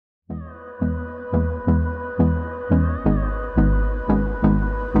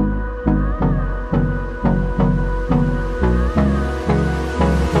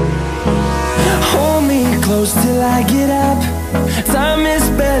close till I get up. Time is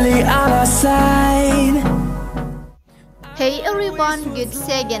barely on our side. Hey everyone, good to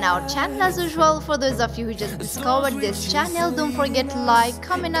see you again our channel as usual. For those of you who just discovered this channel, don't forget to like,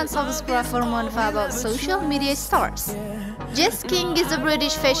 comment and subscribe for more info about social media stars. Jess is a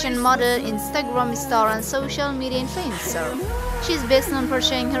British fashion model, Instagram star and social media influencer. She is best known for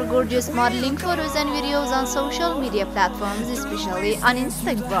sharing her gorgeous modeling photos and videos on social media platforms, especially on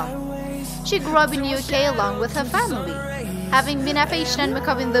Instagram. She grew up in UK along with her family. Having been a fashion and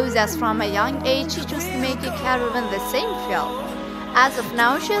makeup enthusiast from a young age, she chose to make a career in the same field. As of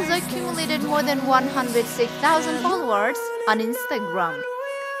now, she has accumulated more than 106,000 followers on Instagram.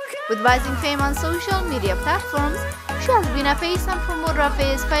 With rising fame on social media platforms, she has been a face and promoter of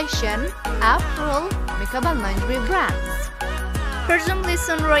various fashion, apparel, makeup and lingerie brands. Presumably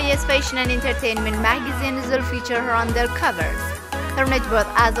soon, Roy's Fashion and Entertainment magazines will feature her on their covers. Her net worth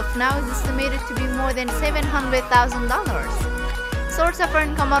as of now is estimated to be more than $700,000. Sources of her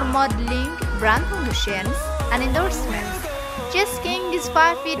income are modeling, brand promotions, and endorsements. Jess is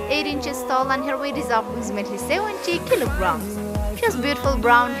 5 feet 8 inches tall and her weight is approximately 70 kilograms. She has beautiful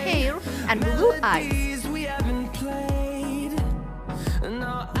brown hair and blue eyes.